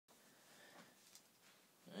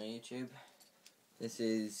YouTube. This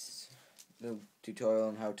is a tutorial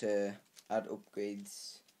on how to add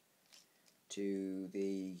upgrades to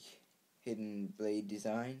the hidden blade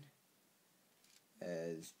design.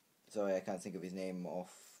 Sorry, I can't think of his name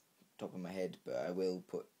off the top of my head, but I will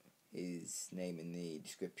put his name in the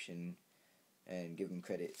description and give him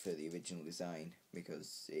credit for the original design,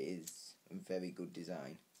 because it is a very good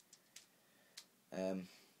design.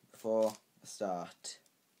 Before I start,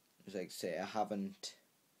 as I say, I haven't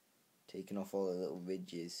taken off all the little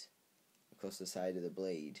ridges across the side of the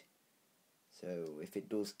blade, so if it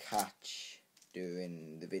does catch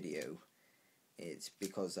during the video, it's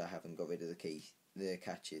because I haven't got rid of the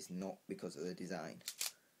catches, not because of the design.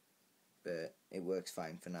 But it works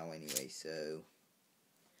fine for now anyway. So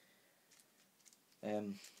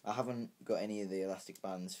I haven't got any of the elastic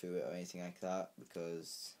bands through it or anything like that,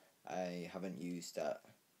 because I haven't used that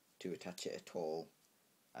to attach it at all.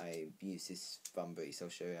 I use this fan brace. I'll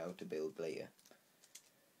show you how to build later.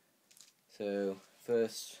 So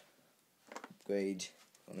first upgrade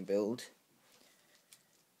I want to build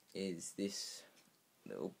is this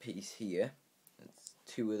little piece here. It's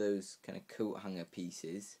two of those kind of coat hanger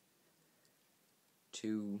pieces,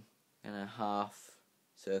 2.5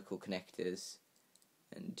 circle connectors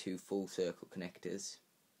and 2 full circle connectors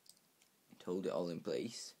to hold it all in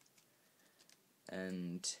place,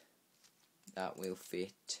 and that will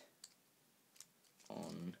fit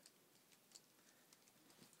on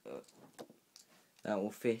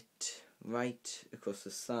right across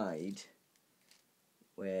the side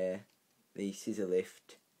where the scissor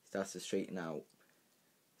lift starts to straighten out.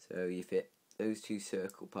 So you fit those 2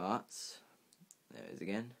 circle parts, there it is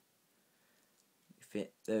again, you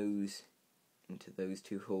fit those into those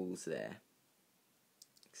 2 holes there,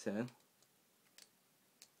 like so.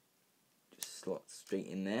 Just slot straight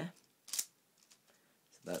in there.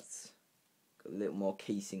 So that's got a little more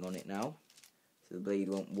casing on it now, so the blade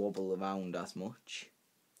won't wobble around as much.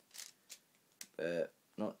 But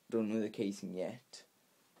not done with the casing yet,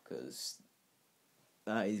 because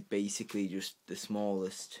that is basically just the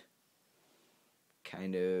smallest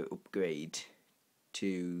kind of upgrade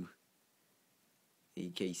to the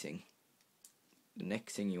casing. The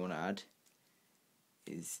next thing you want to add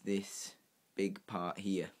is this big part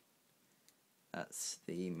here. That's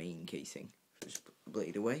the main casing. Just put the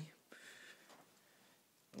blade away.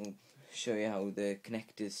 I'll show you how the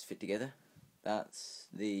connectors fit together. That's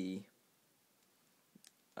the,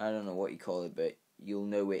 I don't know what you call it, but you'll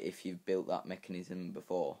know it if you've built that mechanism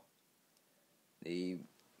before.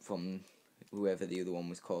 From whoever the other one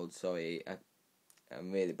was called. Sorry,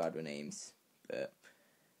 I'm really bad with names. But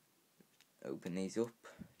open these up,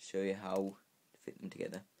 show you how to fit them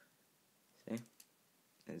together. See,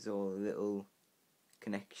 there's all the little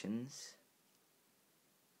connections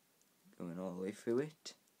going all the way through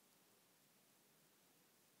it,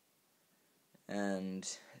 and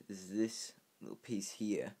there's this little piece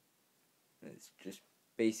here. It's just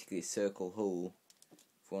basically a circle hole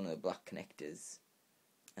for one of the black connectors,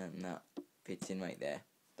 and that fits in right there.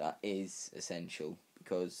 That is essential,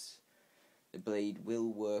 because the blade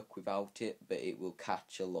will work without it, but it will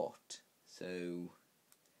catch a lot. So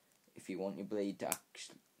if you want your blade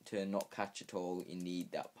to not catch at all, you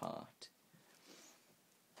need that part.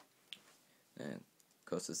 Now,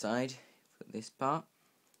 across the side, put this part,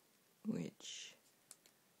 which,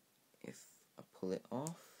 if I pull it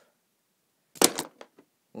off,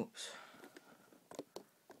 whoops,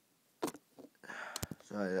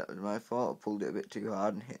 sorry, that was my fault. I pulled it a bit too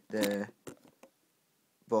hard and hit the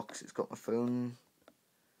box it's got my phone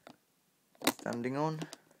standing on.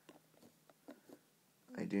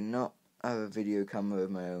 I do not have a video camera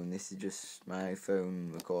of my own. This is just my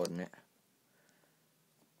phone recording it.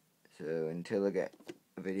 So until I get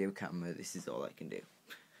a video camera, this is all I can do.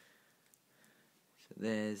 So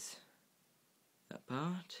there's that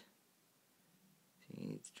part.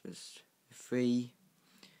 See, it's just 3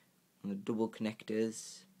 on the double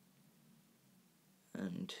connectors,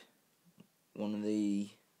 and one of the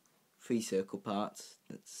 3 circle parts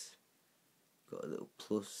that's got a little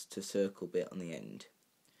plus to circle bit on the end,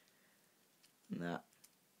 and that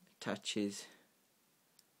attaches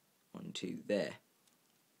onto there,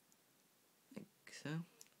 like so,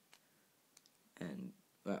 and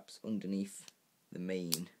wraps underneath the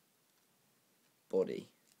main body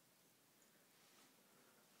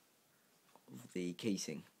of the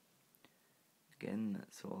casing. Again,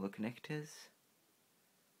 that's all the connectors.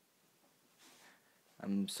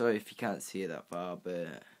 I'm sorry if you can't see it that far,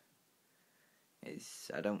 but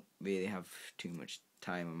I don't really have too much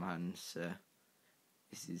time on my hands, so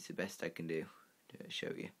this is the best I can do to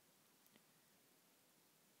show you.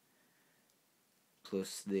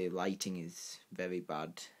 plus the lighting is very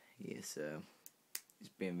bad here, so it's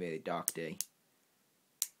been a really dark day.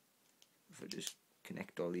 If I just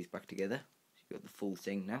connect all these back together, so you've got the full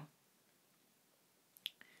thing now.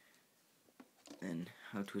 And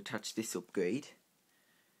how to attach this upgrade.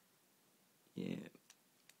 Yeah,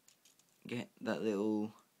 get that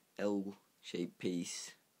little L-shaped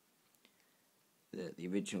piece that the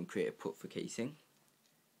original creator put for casing,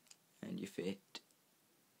 and you fit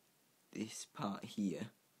this part here,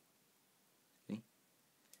 see,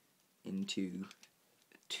 into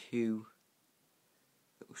two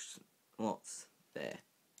little slots there,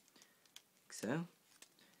 like so.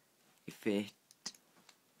 You fit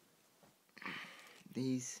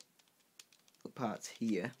these little parts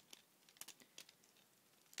here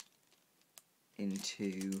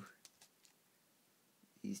into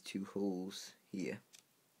these two holes here,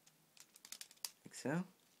 like so.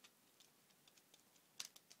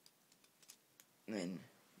 And then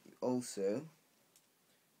you also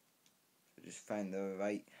just find the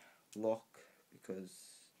right lock, because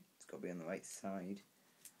it's got to be on the right side.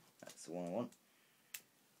 That's the one I want.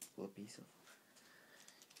 Pull a piece off.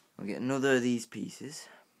 I'll get another of these pieces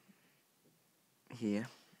here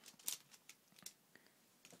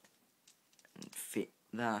and fit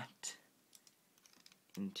that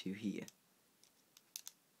into here.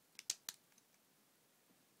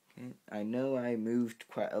 Okay, I know I moved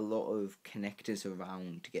quite a lot of connectors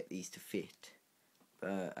around to get these to fit,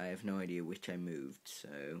 but I have no idea which I moved,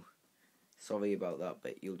 so sorry about that,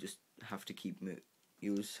 but you'll just have to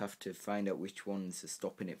you'll just have to find out which ones are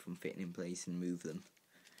stopping it from fitting in place and move them.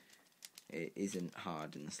 It isn't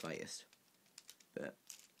hard in the slightest, but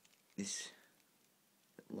this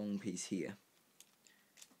long piece here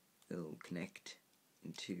will connect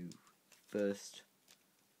into the first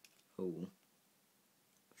hole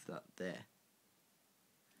of that there,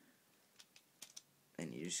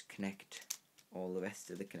 and you just connect all the rest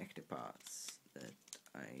of the connector parts that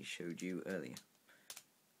I showed you earlier.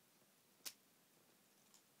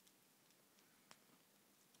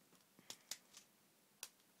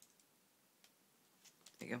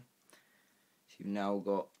 There you go. So you've now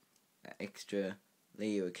got an extra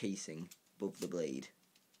layer of casing above the blade.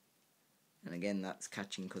 And again, that's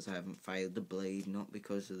catching because I haven't filed the blade, not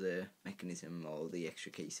because of the mechanism or the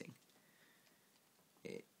extra casing.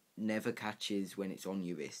 It never catches when it's on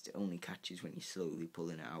your wrist, it only catches when you're slowly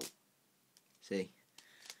pulling it out. See?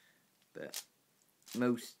 But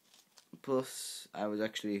plus I was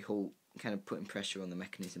actually kind of putting pressure on the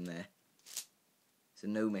mechanism there. So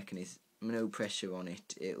no pressure on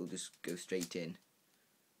it, it'll just go straight in.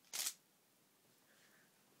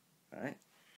 Alright.